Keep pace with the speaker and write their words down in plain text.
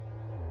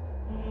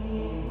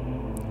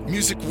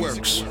Music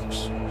works.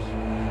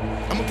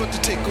 I'm about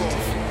to take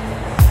off.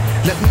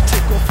 Let me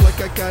take off like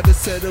I got a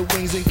set of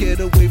wings and get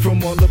away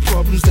from all the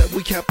problems that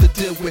we have to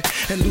deal with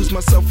and lose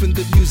myself in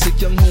the music.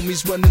 Young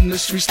homies running the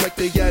streets like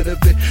they out of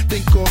it.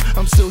 Thank God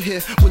I'm still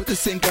here with the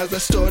same guys I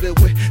started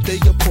with. They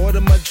a part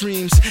of my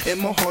dreams. In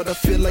my heart I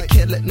feel I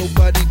can't let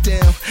nobody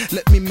down.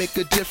 Let me make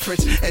a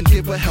difference and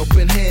give a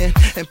helping hand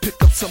and pick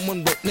up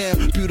someone right now.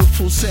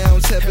 Beautiful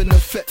sounds have an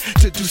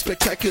effect to do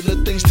spectacular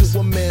things to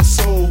a man's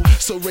soul.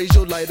 So raise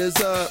your lighters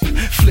up,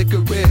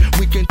 flicker it.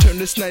 We can turn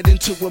this night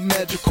into a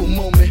magical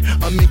moment.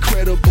 I'm incredible.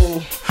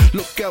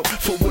 Look out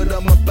for what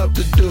I'm about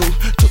to do.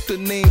 Took the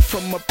name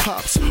from my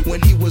pops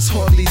when he was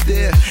hardly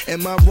there.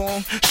 Am I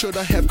wrong? Should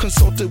I have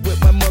consulted with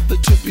my mother?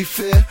 To be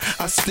fair,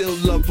 I still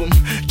love him.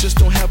 Just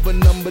don't have a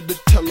number to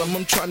tell him.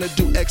 I'm trying to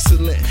do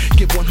excellent.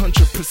 Give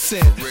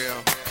 100%.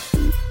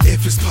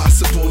 If it's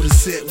possible to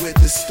sit with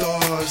the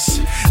stars,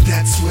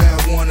 that's where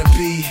I wanna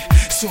be.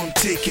 So I'm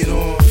taking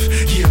off.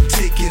 Yeah, I'm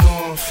taking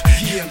off.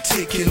 Yeah, I'm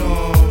taking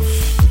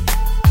off.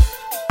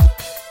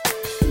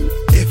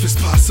 If it's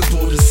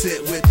possible to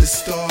sit with the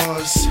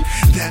stars,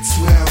 that's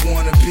where I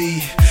wanna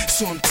be.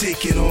 So I'm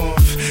taking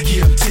off.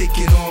 Yeah, I'm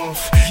taking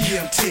off.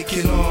 Yeah, I'm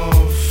taking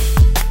off.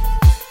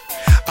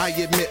 I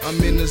admit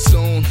I'm in the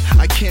zone.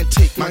 I can't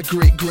take my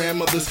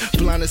great-grandmother's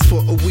blindness for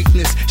a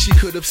weakness. She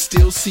could have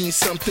still seen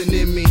something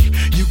in me.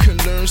 You can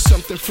learn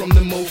something from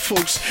them old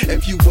folks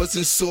if you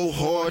wasn't so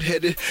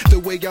hard-headed. The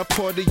way I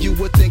parted, you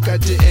would think I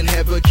didn't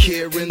have a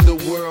care in the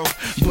world,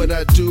 but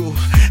I do.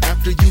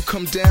 After you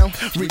come down,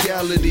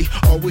 reality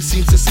always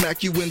seems to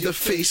smack you in the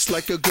face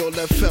like a girl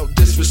that felt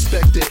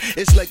disrespected.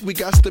 It's like we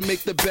got to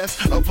make the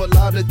best of a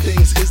lot of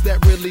things. Is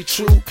that really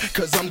true?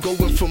 Cause I'm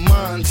going for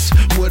mines.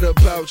 What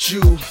about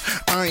you?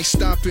 I ain't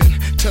stopping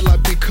till I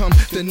become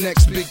the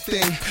next big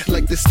thing,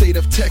 like the state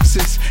of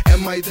Texas.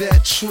 Am I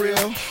that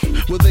trill?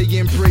 Will they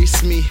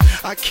embrace me?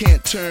 I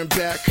can't turn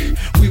back.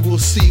 We will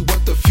see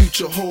what the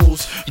future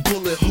holds.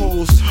 Bullet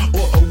holes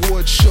or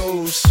award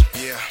shows.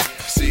 Yeah,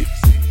 see,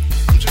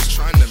 I'm just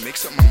trying to make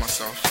something of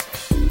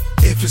myself.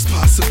 If it's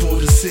possible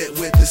to sit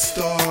with the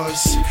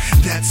stars,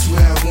 that's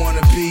where I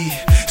wanna be.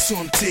 So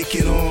I'm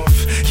taking off.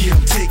 Yeah,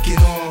 I'm taking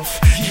off.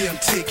 Yeah, I'm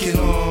taking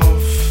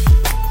off.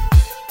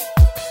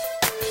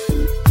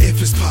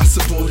 If it's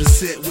possible to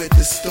sit with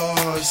the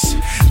stars,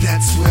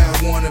 that's where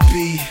I wanna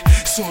be.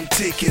 So I'm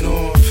taking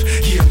off.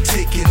 Yeah, I'm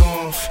taking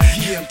off.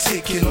 Yeah, I'm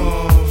taking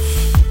off.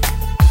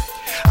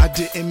 I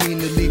didn't mean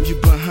to leave you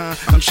behind.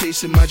 I'm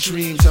chasing my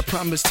dreams. I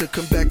promise to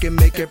come back and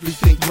make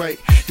everything right.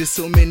 There's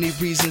so many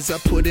reasons I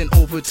put in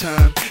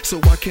overtime so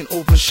I can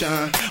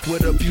overshine.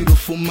 What a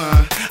beautiful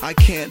mind. I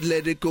can't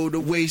let it go to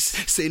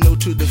waste. Say no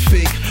to the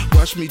fake.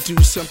 Watch me do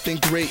something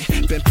great.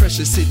 Been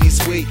pressure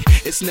cities wait.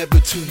 It's never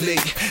too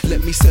late.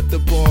 Let me set the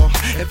bar.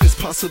 If it's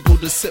possible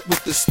to sit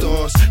with the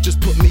stars, just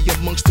put me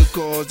amongst the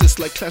gods. It's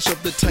like Clash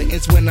of the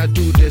Titans when I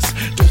do this.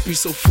 Don't be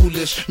so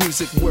foolish.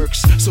 Music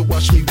works, so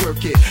watch me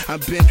work it.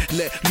 I've been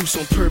let loose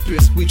on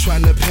purpose. We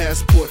tryna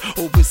passport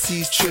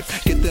overseas trip.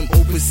 Get them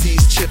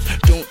overseas chips.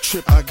 Don't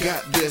trip, I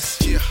got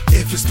this. Yeah.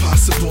 If it's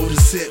possible to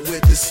sit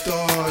with the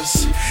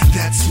stars,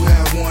 that's where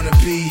I wanna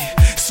be.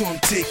 So I'm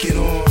taking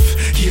off.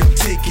 Yeah, I'm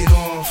taking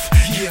off.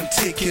 Yeah, I'm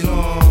taking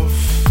off.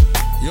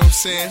 You know what I'm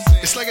saying?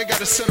 It's like I got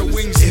a set of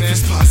wings, man. If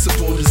it's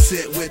possible to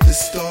sit with the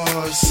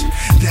stars,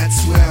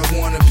 that's where I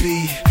wanna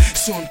be.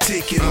 So I'm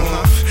taking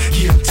off.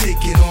 Yeah, I'm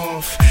taking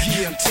off.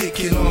 Yeah, I'm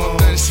taking off.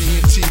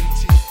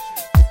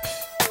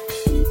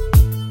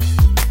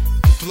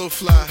 Blow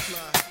fly,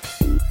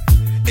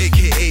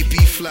 aka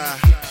B-fly.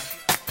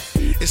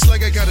 It's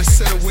like I got a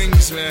set of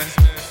wings, man.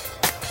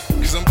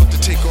 Cause I'm about to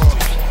take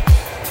off.